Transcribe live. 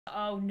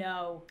Oh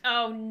no.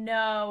 Oh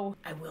no.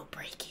 I will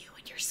break you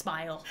and your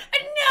smile.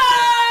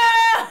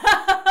 No!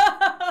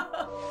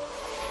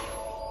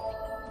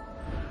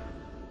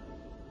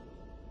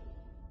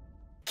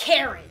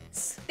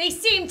 Karens. They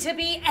seem to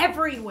be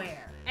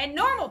everywhere. And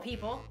normal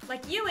people,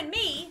 like you and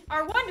me,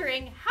 are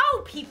wondering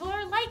how people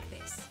are like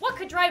this. What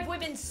could drive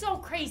women so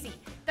crazy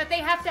that they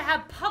have to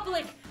have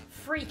public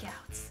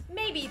freakouts?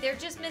 Maybe they're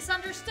just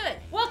misunderstood.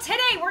 Well,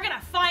 today we're gonna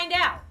find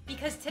out,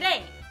 because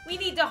today we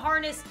need to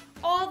harness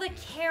all the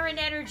Karen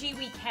energy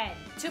we can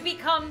to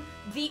become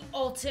the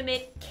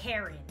ultimate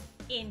Karen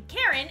in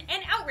Karen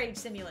and Outrage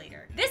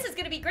Simulator. This is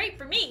gonna be great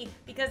for me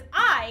because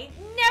I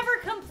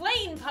never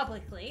complain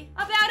publicly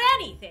about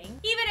anything,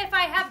 even if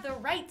I have the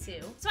right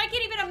to. So I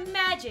can't even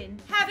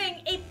imagine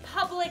having a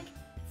public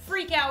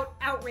freak out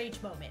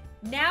outrage moment.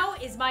 Now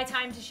is my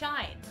time to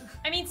shine.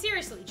 I mean,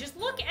 seriously, just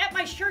look at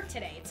my shirt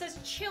today. It says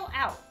chill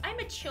out. I'm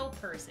a chill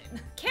person.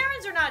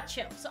 Karens are not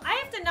chill, so I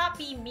have to not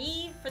be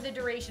me for the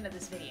duration of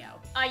this video.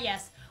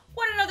 Yes,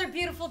 what another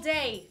beautiful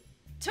day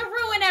to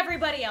ruin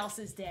everybody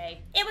else's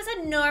day. It was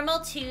a normal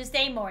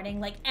Tuesday morning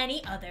like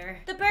any other.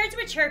 The birds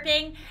were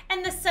chirping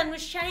and the sun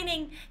was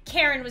shining.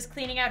 Karen was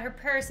cleaning out her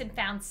purse and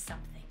found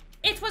something.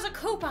 It was a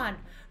coupon.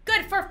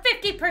 Good for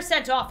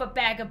 50% off a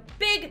bag of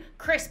big,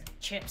 crisp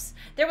chips.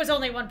 There was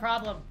only one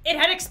problem. It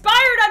had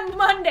expired on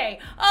Monday.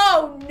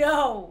 Oh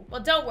no.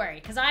 Well, don't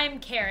worry, because I'm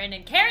Karen,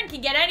 and Karen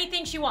can get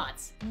anything she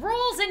wants.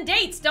 Rules and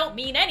dates don't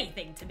mean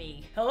anything to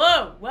me.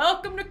 Hello,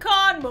 welcome to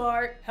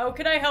ConMart. How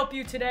can I help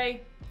you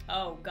today?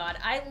 Oh God,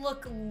 I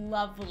look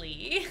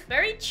lovely.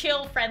 Very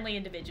chill, friendly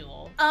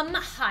individual.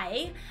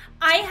 Hi.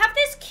 I have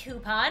this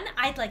coupon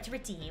I'd like to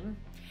redeem.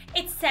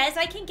 It says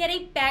I can get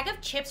a bag of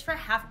chips for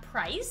half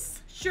price.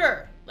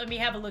 Sure, let me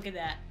have a look at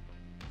that.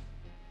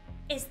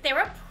 Is there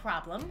a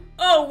problem?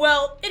 Oh,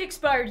 well, it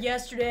expired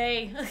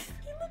yesterday.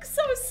 He looks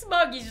so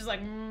smug, he's just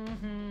like,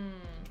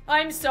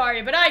 I'm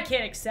sorry, but I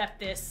can't accept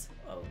this.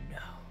 Oh no.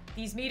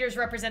 These meters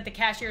represent the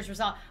cashier's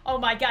result. Oh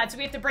my God, so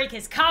we have to break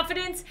his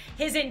confidence,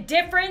 his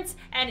indifference,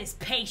 and his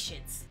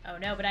patience. Oh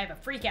no, but I have a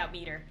freak out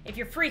meter. If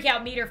your freak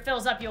out meter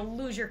fills up, you'll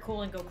lose your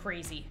cool and go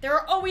crazy. There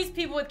are always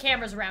people with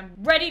cameras around,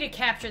 ready to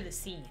capture the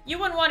scene. You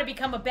wouldn't want to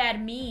become a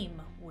bad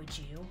meme, would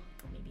you?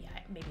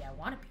 Maybe I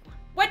want to be one.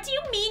 What do you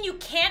mean you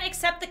can't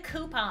accept the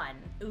coupon?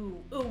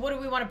 Ooh, what do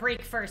we want to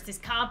break first? His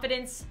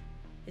confidence?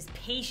 His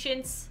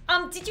patience?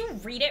 Did you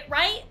read it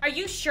right? Are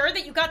you sure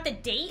that you got the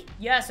date?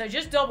 Yes, I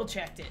just double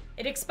checked it.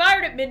 It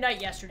expired at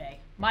midnight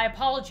yesterday. My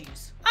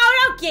apologies.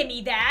 Oh, don't give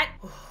me that.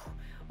 Oh,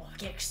 I'm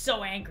getting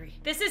so angry.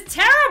 This is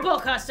terrible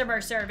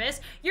customer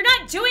service. You're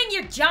not doing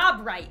your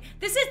job right.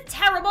 This is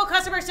terrible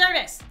customer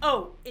service.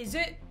 Oh, is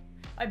it?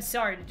 I'm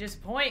sorry to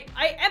disappoint.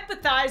 I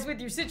empathize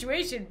with your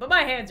situation, but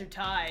my hands are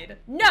tied.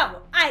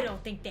 No, I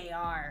don't think they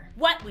are.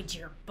 What would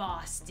your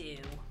boss do?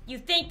 You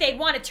think they'd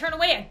want to turn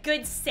away a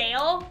good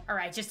sale? All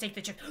right, just take the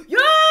chip.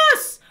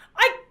 Yes!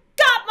 I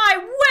got my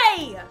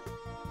way!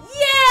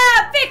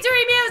 Yeah!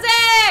 Victory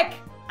music!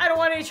 I don't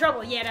want any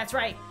trouble. Yeah, that's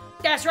right.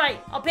 That's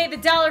right. I'll pay the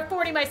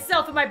 $1.40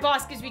 myself if my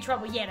boss gives me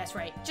trouble. Yeah, that's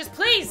right. Just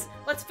please,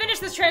 let's finish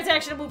this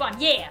transaction and move on.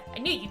 Yeah, I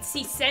knew you'd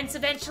see sense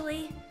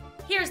eventually.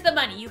 Here's the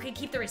money. You can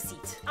keep the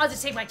receipt. I'll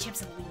just take my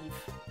chips and leave.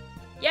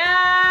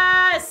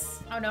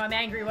 Yes! Oh no, I'm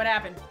angry. What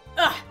happened?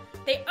 Ugh,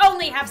 they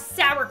only have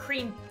sour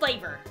cream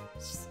flavor.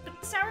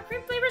 But sour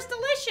cream flavor is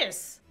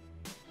delicious.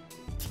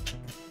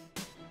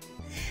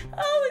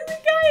 Oh, look at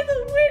the guy in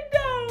the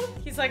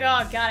window. He's like,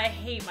 oh God, I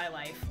hate my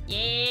life.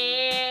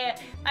 Yeah,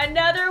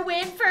 another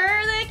win for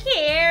the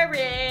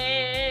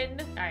Karen.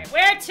 All right,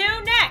 where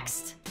to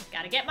next?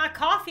 Gotta get my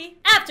coffee.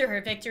 After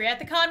her victory at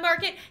the con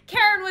market,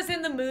 Karen was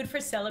in the mood for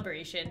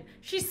celebration.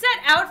 She set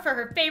out for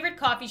her favorite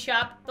coffee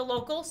shop, the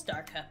local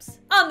Star Cups.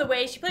 On the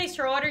way, she placed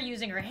her order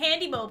using her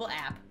handy mobile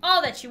app.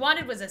 All that she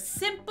wanted was a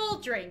simple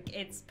drink.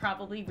 It's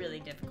probably really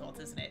difficult,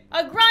 isn't it?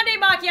 A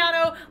grande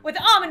macchiato with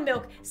almond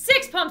milk,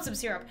 6 pumps of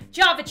syrup,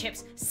 Java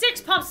chips,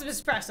 6 pumps of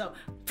espresso,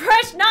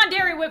 fresh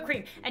non-dairy whipped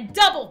cream, and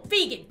double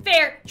vegan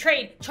fair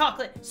trade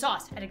chocolate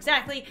sauce at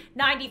exactly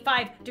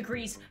 95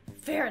 degrees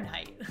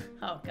Fahrenheit.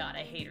 Oh God,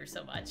 I hate her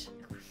so much.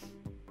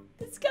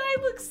 This guy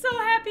looks so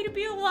happy to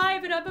be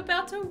alive and I'm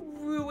about to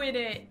ruin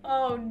it.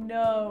 Oh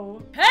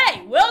no.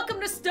 Hey,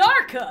 welcome to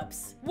Star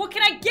Cups. What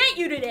can I get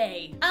you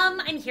today? I'm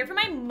here for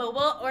my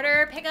mobile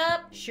order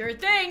pickup. Sure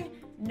thing.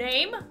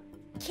 Name?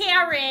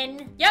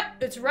 Karen.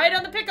 Yep, it's right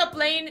on the pickup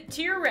lane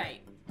to your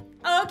right.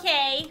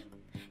 Okay.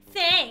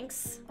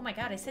 Thanks. Oh my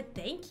God, I said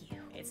thank you.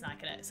 It's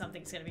not gonna,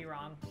 something's gonna be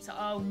wrong. So,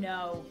 oh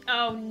no.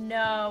 Oh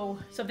no.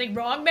 Something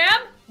wrong,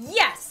 ma'am?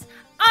 Yes.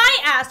 I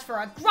asked for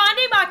a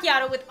grande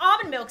macchiato with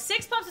almond milk,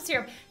 6 pumps of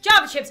syrup,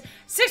 Java chips,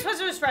 6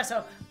 pumps of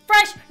espresso,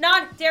 fresh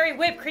non-dairy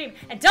whipped cream,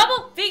 and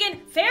double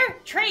vegan fair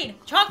trade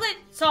chocolate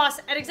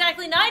sauce at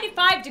exactly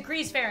 95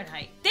 degrees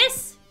Fahrenheit.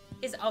 This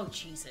is, oh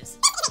Jesus.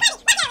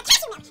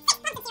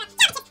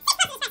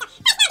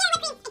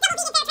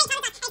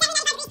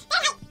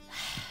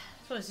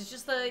 So is it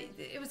just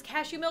it was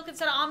cashew milk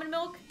instead of almond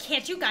milk?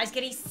 Can't you guys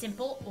get a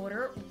simple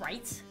order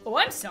right? Oh,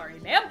 I'm sorry,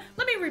 ma'am.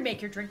 Let me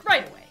remake your drink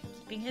right away.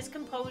 Keeping his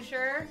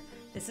composure.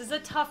 This is a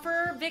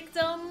tougher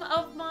victim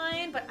of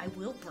mine, but I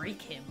will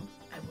break him.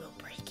 I will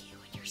break you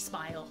and your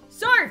smile.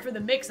 Sorry for the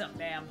mix-up,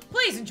 ma'am.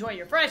 Please enjoy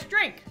your fresh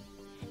drink.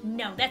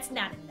 No, that's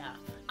not enough.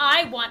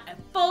 I want a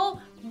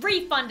full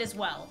refund as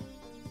well.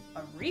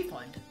 A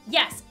refund?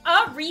 Yes,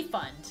 a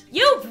refund.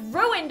 You've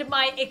ruined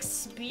my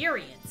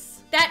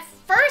experience. That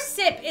first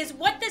sip is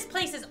what this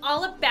place is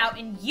all about,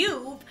 and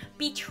you've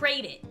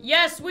betrayed it.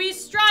 Yes, we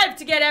strive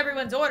to get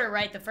everyone's order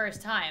right the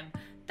first time.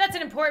 That's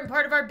an important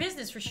part of our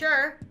business for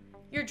sure.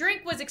 Your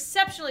drink was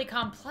exceptionally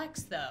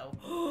complex, though.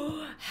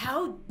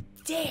 How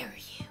dare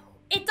you?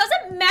 It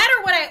doesn't matter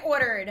what I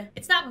ordered.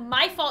 It's not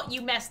my fault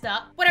you messed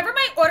up. Whatever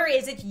my order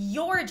is, it's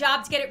your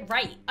job to get it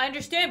right. I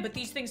understand, but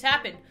these things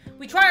happen.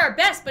 We try our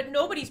best, but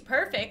nobody's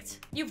perfect.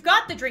 You've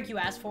got the drink you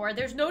asked for.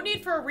 There's no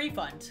need for a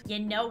refund. You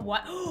know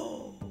what?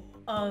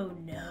 Oh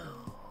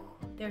no.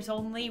 There's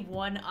only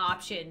one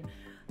option.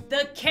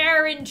 The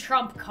Karen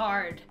trump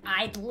card.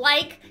 I'd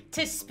like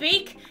to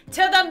speak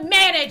to the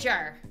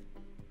manager.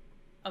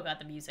 Oh God,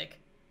 the music.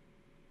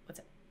 What's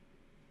it?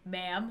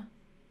 Ma'am?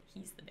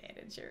 He's the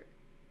manager.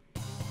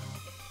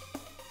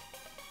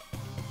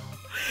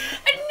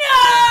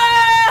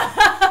 No!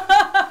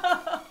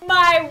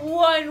 My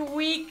one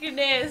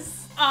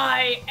weakness.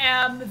 I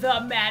am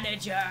the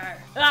manager.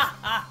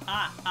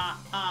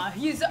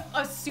 He's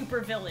a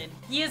super villain.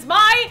 He is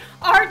my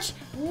arch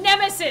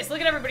nemesis. Look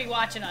at everybody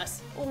watching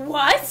us.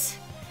 What?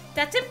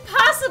 That's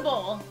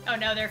impossible. Oh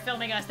no, they're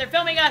filming us. They're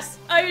filming us.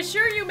 I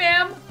assure you,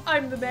 ma'am,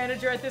 I'm the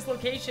manager at this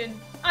location.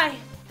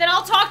 Then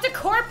I'll talk to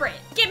corporate.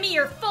 Give me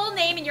your full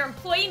name and your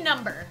employee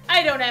number.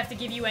 I don't have to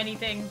give you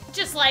anything.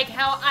 Just like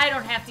how I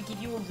don't have to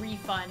give you a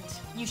refund.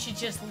 You should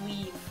just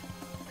leave.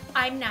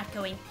 I'm not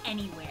going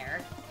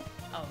anywhere.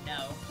 Oh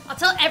no. I'll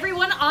tell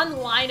everyone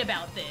online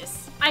about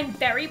this. I'm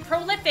very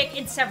prolific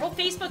in several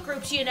Facebook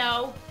groups, you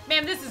know.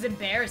 Ma'am, this is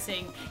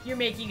embarrassing. You're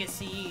making a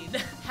scene.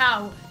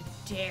 How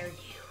dare you?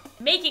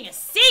 Making a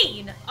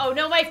scene? Oh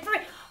no, I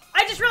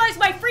just realized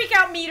my freak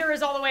out meter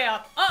is all the way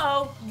up.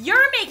 Uh-oh,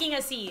 you're making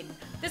a scene.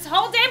 This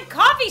whole damn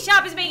coffee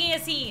shop is making a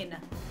scene.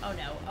 Oh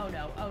no, oh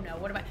no, oh no,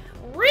 what am I?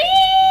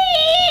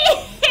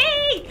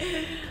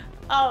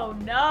 Oh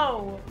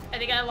no, I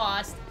think I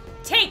lost.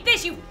 Take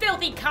this, you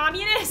filthy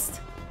communist.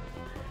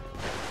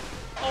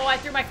 Oh, I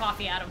threw my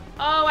coffee at him.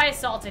 Oh, I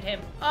assaulted him.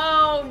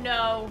 Oh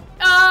no,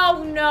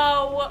 oh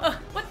no.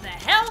 What the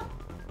hell?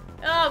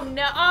 Oh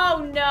no,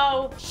 oh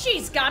no.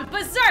 She's gone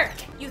berserk.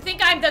 You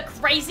think I'm the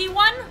crazy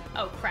one?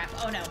 Oh crap,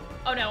 oh no.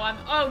 Oh no,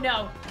 oh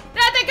no.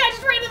 That guy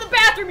just ran to the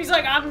bathroom. He's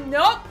like,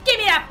 nope, give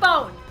me that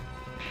phone.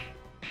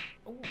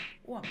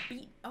 Oh, I'm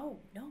beat, oh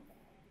no.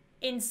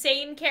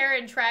 Insane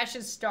Karen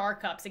trashes Star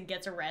Cups and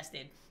gets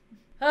arrested.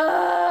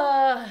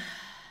 I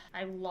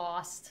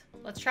lost.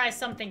 Let's try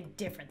something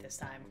different this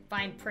time.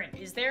 Fine print,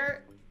 is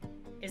there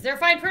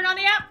fine print on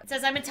the app? It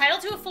says I'm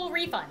entitled to a full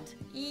refund.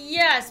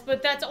 Yes,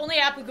 but that's only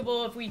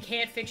applicable if we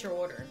can't fix your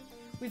order.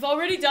 We've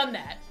already done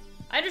that.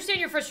 I understand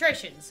your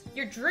frustrations.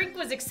 Your drink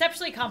was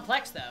exceptionally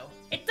complex, though.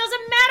 It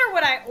doesn't matter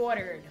what I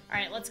ordered. All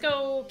right, let's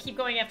keep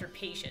going after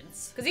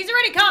Patience. Because he's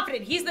already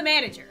confident. He's the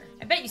manager.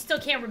 I bet you still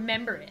can't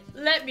remember it.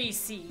 Let me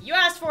see. You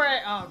asked for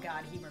it. Oh,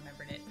 God, he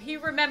remembered it. He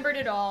remembered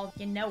it all.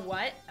 You know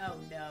what? Oh,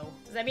 no.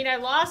 Does that mean I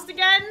lost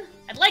again?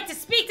 I'd like to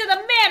speak to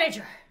the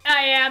manager.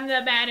 I am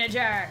the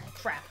manager.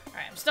 Crap. All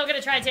right, I'm still going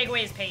to try and take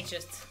away his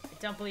patience. I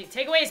don't believe.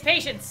 Take away his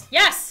patience.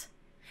 Yes!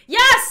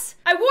 Yes!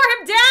 I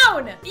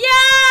wore him down!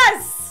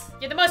 Yes!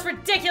 You're the most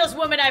ridiculous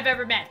woman I've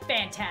ever met.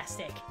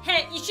 Fantastic.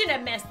 Heh, you shouldn't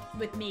have messed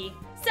with me.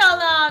 So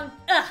long.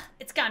 Ugh,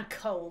 it's gone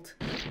cold.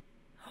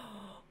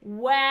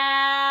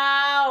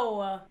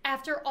 Wow.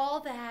 After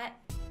all that,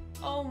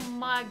 oh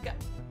my God.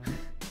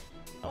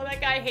 Oh, that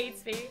guy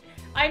hates me.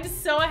 I'm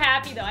so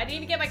happy though. I didn't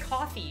even get my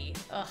coffee.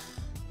 Ugh.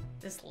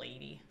 This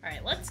lady. All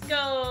right, let's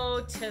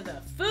go to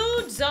the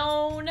food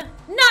zone.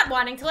 Not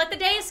wanting to let the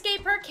day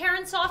escape her,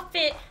 Karen saw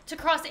fit to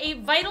cross a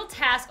vital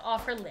task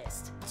off her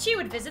list. She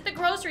would visit the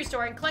grocery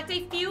store and collect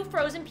a few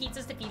frozen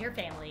pizzas to feed her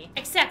family.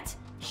 Except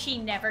she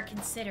never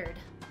considered.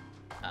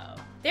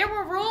 Uh-oh. There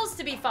were rules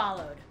to be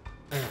followed.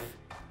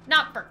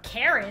 Not for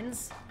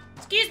Karens.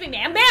 Excuse me,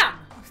 ma'am. Ma'am!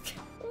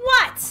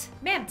 What?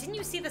 Ma'am, didn't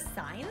you see the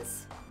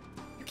signs?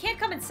 You can't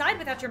come inside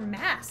without your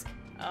mask.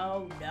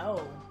 Oh,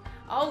 no.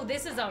 Oh,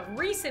 this is a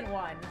recent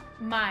one.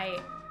 My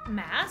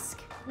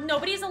mask?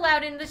 Nobody's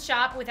allowed in the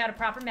shop without a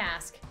proper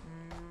mask.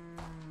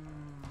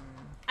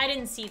 I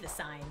didn't see the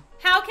sign.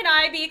 How can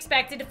I be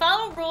expected to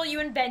follow a rule you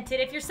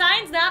invented if your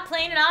sign's not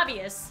plain and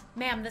obvious?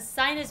 Ma'am, the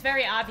sign is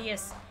very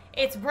obvious.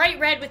 It's bright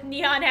red with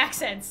neon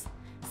accents.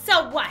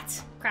 So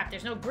what? Crap,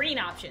 there's no green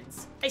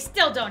options. I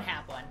still don't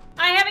have one.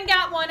 I haven't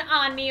got one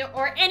on me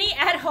or any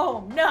at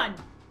home. None.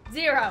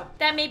 Zero.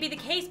 That may be the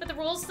case, but the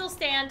rules still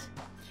stand.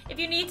 If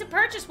you need to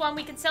purchase one,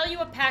 we can sell you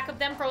a pack of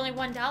them for only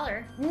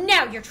 $1.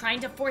 Now you're trying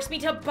to force me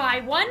to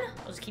buy one?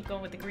 I'll just keep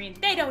going with the green.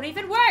 They don't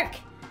even work.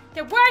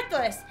 They're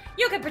worthless.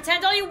 You can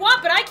pretend all you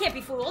want, but I can't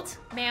be fooled.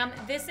 Ma'am,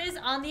 this is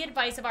on the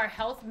advice of our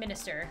health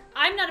minister.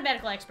 I'm not a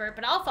medical expert,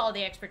 but I'll follow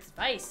the expert's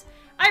advice.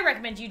 I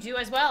recommend you do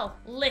as well.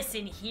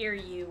 Listen here,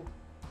 you.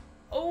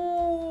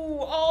 Oh,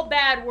 all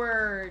bad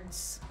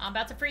words. I'm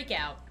about to freak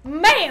out.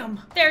 Ma'am!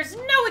 There's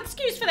no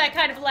excuse for that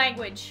kind of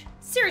language.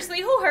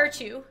 Seriously, who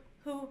hurt you?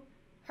 Who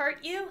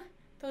hurt you?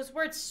 Those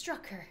words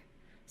struck her.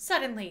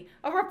 Suddenly,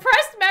 a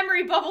repressed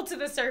memory bubbled to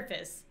the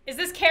surface. Is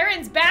this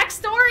Karen's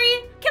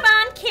backstory? Come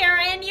on,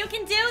 Karen, you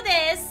can do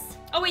this.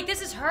 Oh wait,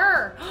 this is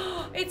her.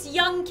 It's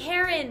young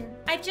Karen.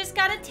 I've just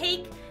gotta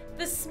take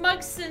the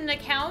Smugson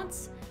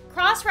accounts,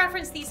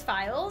 cross-reference these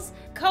files,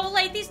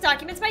 collate these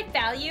documents by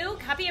value,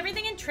 copy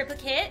everything in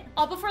triplicate,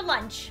 all before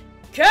lunch.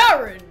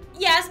 Karen!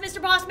 Yes,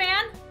 Mr.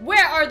 Bossman?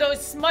 Where are those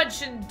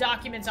Smudson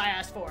documents I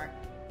asked for?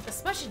 The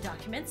Smudson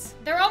documents?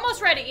 They're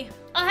almost ready.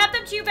 I'll have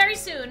them to you very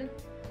soon.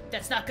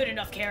 That's not good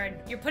enough, Karen.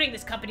 You're putting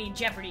this company in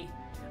jeopardy.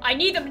 I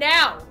need them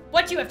now.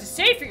 What do you have to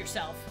say for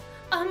yourself?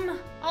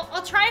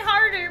 I'll try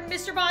harder,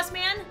 Mr.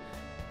 Bossman.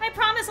 I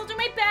promise I'll do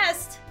my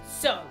best.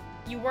 So,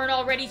 you weren't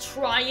already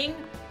trying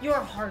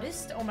your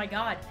hardest? Oh my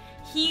god.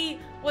 He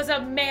was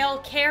a male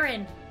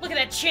Karen. Look at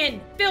that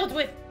chin, filled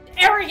with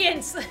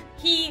arrogance.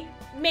 He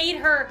made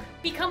her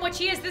become what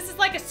she is. This is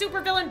like a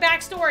supervillain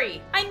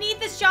backstory. I need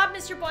this job,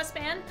 Mr.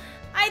 Bossman.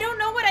 I don't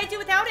know what I'd do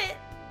without it.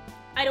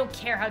 I don't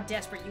care how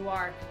desperate you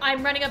are.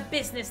 I'm running a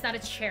business, not a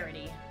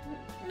charity.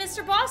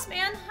 Mr.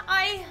 Bossman,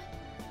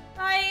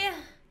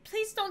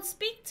 please don't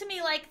speak to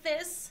me like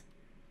this.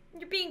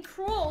 You're being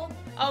cruel.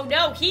 Oh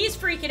no, he's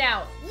freaking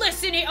out.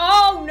 Listen,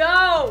 oh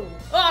no!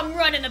 I'm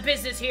running the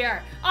business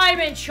here. I'm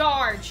in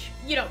charge.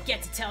 You don't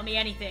get to tell me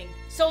anything.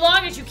 So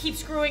long as you keep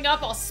screwing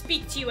up, I'll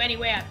speak to you any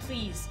way I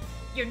please.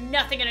 You're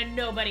nothing and a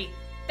nobody.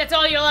 That's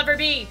all you'll ever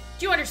be.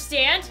 Do you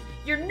understand?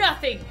 You're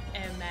nothing.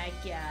 Oh my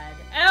god.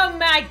 Oh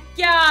my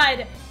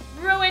god!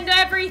 Ruined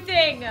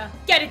everything!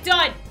 Get it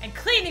done and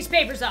clean these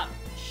papers up.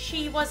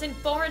 She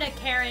wasn't born a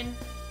Karen.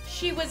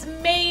 She was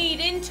made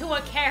into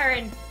a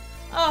Karen.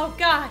 Oh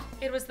god,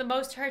 it was the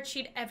most hurt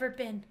she'd ever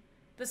been.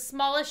 The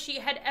smallest she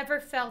had ever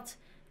felt.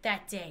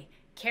 That day,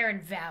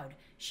 Karen vowed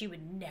she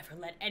would never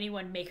let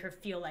anyone make her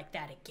feel like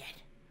that again.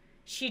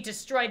 She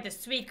destroyed the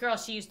sweet girl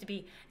she used to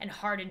be and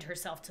hardened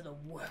herself to the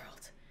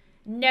world.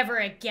 Never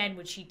again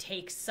would she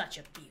take such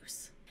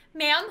abuse.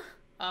 Ma'am?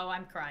 Oh,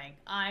 I'm crying.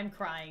 I'm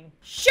crying.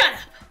 Shut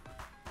up!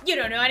 You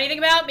don't know anything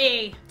about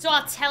me, so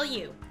I'll tell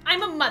you.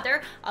 I'm a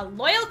mother, a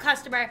loyal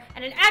customer,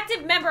 and an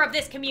active member of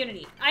this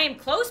community. I am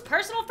close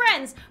personal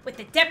friends with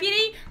the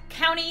Deputy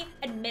County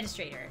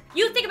Administrator.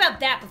 You think about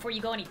that before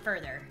you go any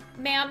further.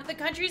 Ma'am, the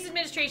country's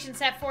administration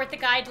set forth the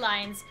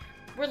guidelines.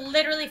 We're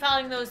literally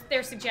following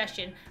their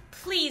suggestion.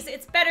 Please,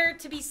 it's better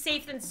to be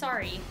safe than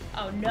sorry.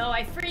 Oh no,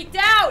 I freaked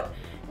out!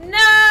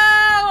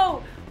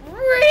 No!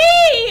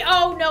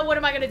 Oh no, what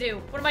am I gonna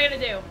do? What am I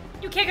gonna do?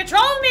 You can't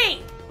control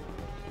me!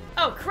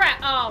 Oh crap,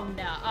 oh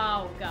no,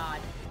 oh god.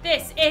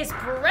 This is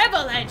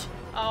privilege!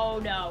 Oh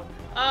no,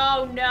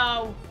 oh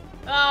no,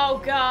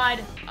 oh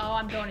god. Oh,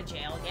 I'm going to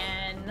jail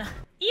again.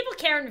 Evil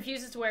Karen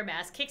refuses to wear a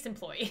mask, kicks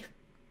employee.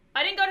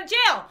 I didn't go to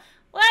jail!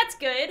 Well, that's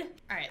good.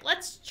 Alright,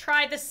 let's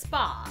try the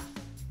spa.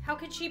 How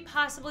could she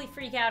possibly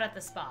freak out at the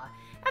spa?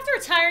 After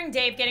a tiring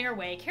day of getting her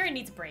way, Karen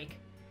needs a break.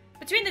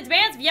 Between the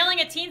demands of yelling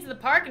at teens in the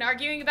park and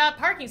arguing about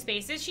parking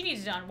spaces, she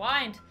needs to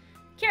unwind.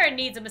 Karen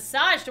needs a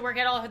massage to work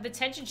out all of the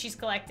tension she's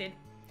collected.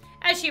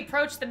 As she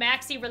approached the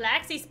Maxi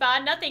Relaxy Spa,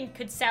 nothing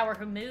could sour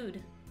her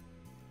mood.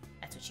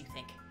 That's what you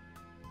think.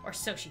 Or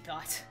so she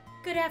thought.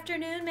 Good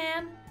afternoon,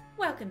 ma'am.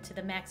 Welcome to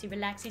the Maxi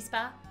Relaxy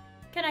Spa.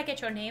 Can I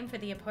get your name for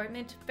the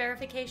appointment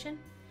verification?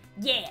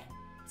 Yeah,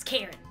 it's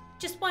Karen.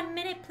 Just 1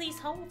 minute, please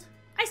hold.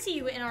 I see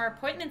you in our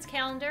appointments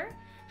calendar.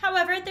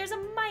 However, there's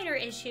a minor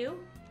issue.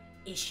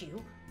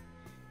 Issue?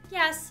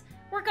 Yes,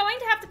 we're going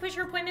to have to push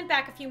your appointment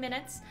back a few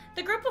minutes.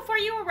 The group before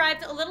you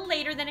arrived a little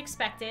later than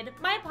expected.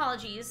 My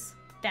apologies.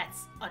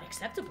 That's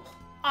unacceptable.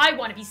 I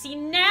want to be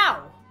seen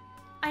now.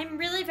 I'm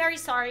really very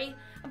sorry.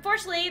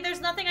 Unfortunately, there's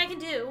nothing I can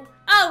do.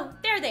 Oh,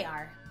 there they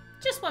are.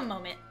 Just 1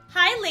 moment.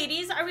 Hi,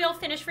 ladies. Are we all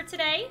finished for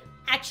today?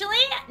 Actually,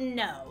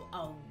 no.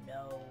 Oh,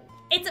 no.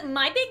 It's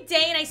my big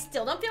day and I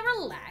still don't feel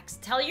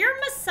relaxed. Tell your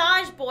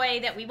massage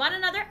boy that we want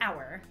another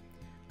hour.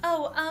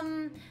 Oh,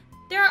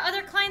 there are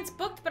other clients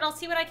booked, but I'll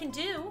see what I can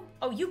do.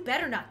 Oh, you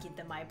better not give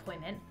them my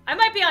appointment. I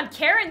might be on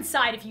Karen's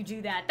side if you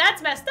do that.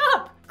 That's messed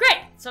up. Great.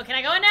 So can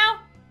I go in now?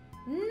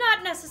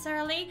 Not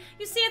necessarily.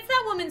 You see, it's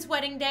that woman's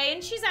wedding day,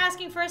 and she's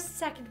asking for a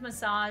second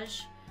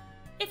massage.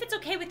 If it's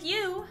okay with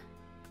you.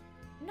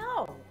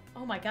 No.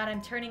 Oh my god,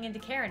 I'm turning into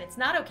Karen. It's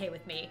not okay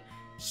with me.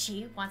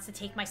 She wants to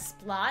take my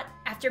spot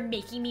after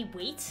making me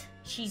wait.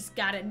 She's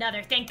got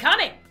another thing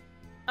coming.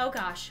 Oh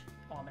gosh.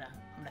 Oh, I'm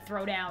gonna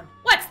throw down.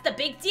 What's the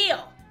big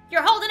deal?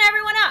 You're holding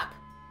everyone up.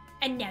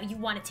 And now you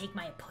want to take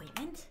my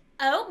appointment?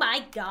 Oh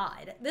my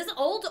god. This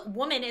old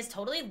woman is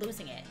totally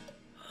losing it.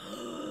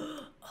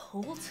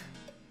 Old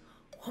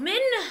woman?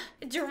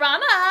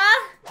 Drama!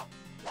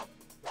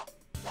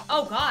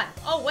 Oh god.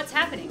 Oh, what's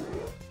happening?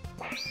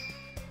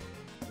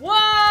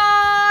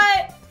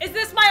 What? Is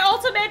this my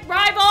ultimate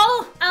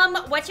rival?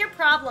 What's your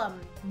problem?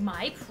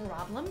 My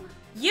problem?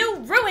 You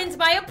ruined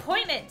my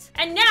appointment!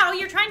 And now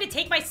you're trying to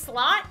take my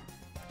slot?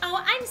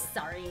 Oh, I'm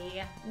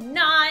sorry.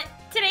 Not.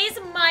 Today's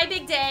my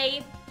big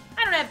day.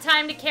 I don't have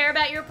time to care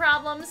about your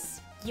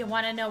problems. You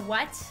wanna know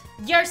what?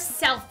 You're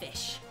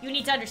selfish. You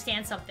need to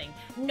understand something.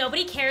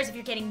 Nobody cares if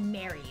you're getting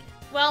married.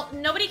 Well,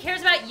 nobody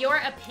cares about your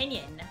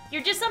opinion.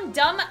 You're just some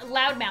dumb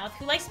loudmouth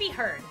who likes to be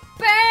heard.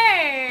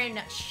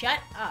 Burn! Shut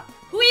up.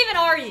 Who even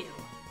are you?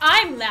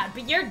 I'm loud,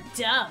 but you're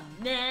dumb.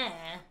 Nah.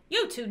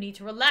 You two need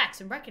to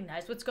relax and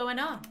recognize what's going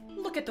on.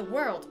 Look at the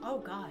world. Oh,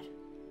 God.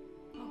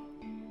 Oh.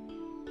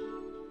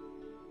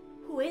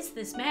 Who is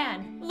this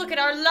man? Look at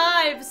our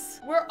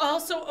lives. We're all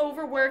so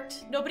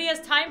overworked. Nobody has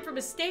time for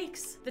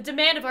mistakes. The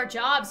demand of our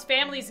jobs,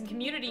 families, and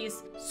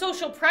communities.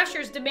 Social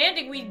pressures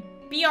demanding we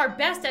be our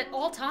best at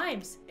all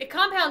times. It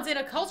compounds in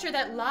a culture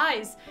that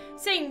lies,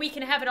 saying we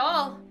can have it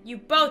all. You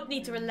both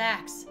need to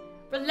relax.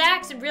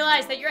 Relax and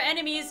realize that your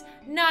enemy is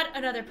not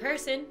another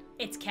person.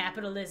 It's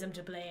capitalism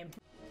to blame.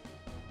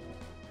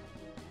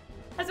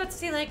 I was about to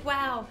say, like,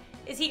 wow,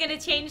 is he gonna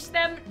change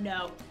them?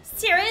 No.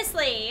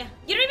 Seriously,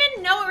 you don't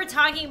even know what we're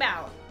talking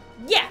about.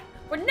 Yeah,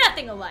 we're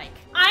nothing alike.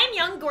 I'm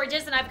young,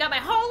 gorgeous, and I've got my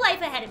whole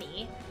life ahead of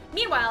me.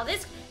 Meanwhile,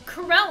 this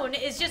crone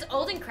is just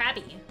old and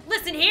crappy.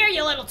 Listen here,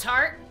 you little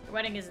tart. Your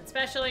wedding isn't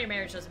special, your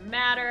marriage doesn't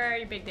matter,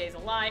 your big day's a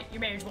lie,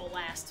 your marriage won't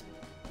last.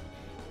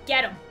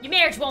 Get him. Your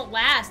marriage won't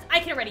last. I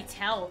can already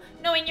tell.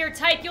 Knowing your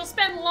type, you'll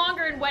spend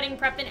longer in wedding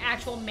prep than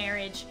actual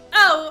marriage.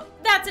 Oh,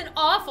 that's an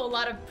awful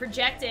lot of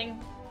projecting.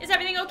 Is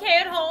everything okay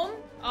at home?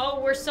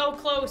 Oh, we're so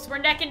close. We're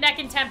neck and neck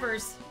in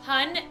tempers.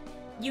 Hun,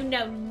 you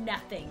know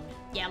nothing.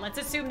 Yeah, let's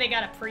assume they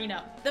got a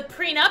prenup. The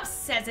prenup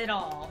says it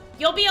all.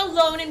 You'll be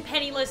alone and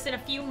penniless in a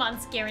few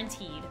months,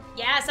 guaranteed.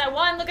 Yes, I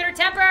won. Look at her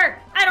temper.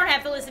 I don't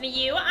have to listen to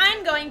you.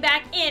 I'm going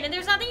back in, and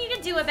there's nothing you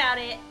can do about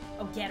it.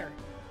 Oh, get her.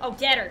 Oh,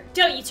 get her.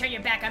 Don't you turn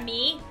your back on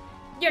me.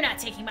 You're not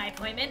taking my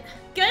appointment.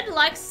 Good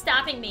luck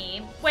stopping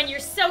me when you're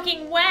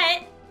soaking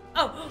wet.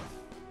 Oh,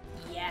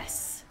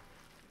 yes.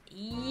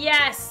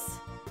 Yes.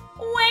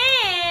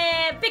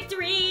 Wah!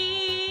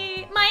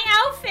 Victory! My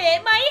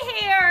outfit, my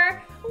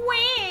hair.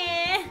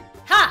 Wah!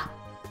 Ha!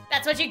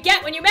 That's what you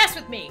get when you mess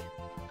with me.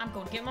 I'm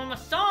gonna give him a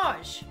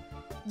massage.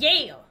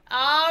 Yeah.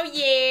 Oh,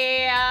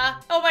 yeah.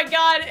 Oh, my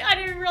God. I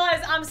didn't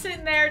realize I'm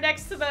sitting there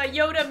next to the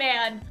Yoda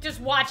man.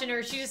 Just watching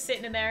her. She's just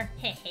sitting in there.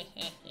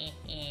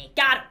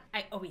 Got him.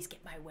 I always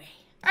get my way.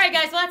 All right,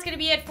 guys. Well, that's going to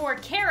be it for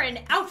Karen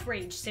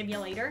Outrage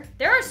Simulator.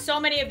 There are so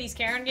many of these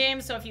Karen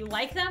games, so if you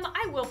like them,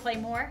 I will play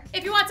more.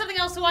 If you want something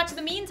else to watch in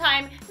the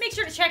meantime, make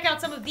sure to check out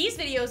some of these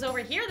videos over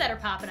here that are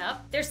popping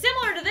up. They're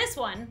similar to this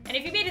one, and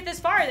if you made it this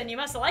far, then you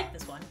must have liked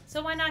this one.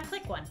 So why not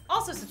click one?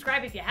 Also,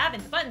 subscribe if you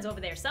haven't. The button's over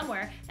there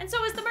somewhere, and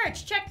so is the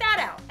merch. Check that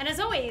out. And as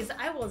always,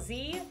 I will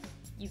see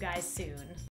you guys soon.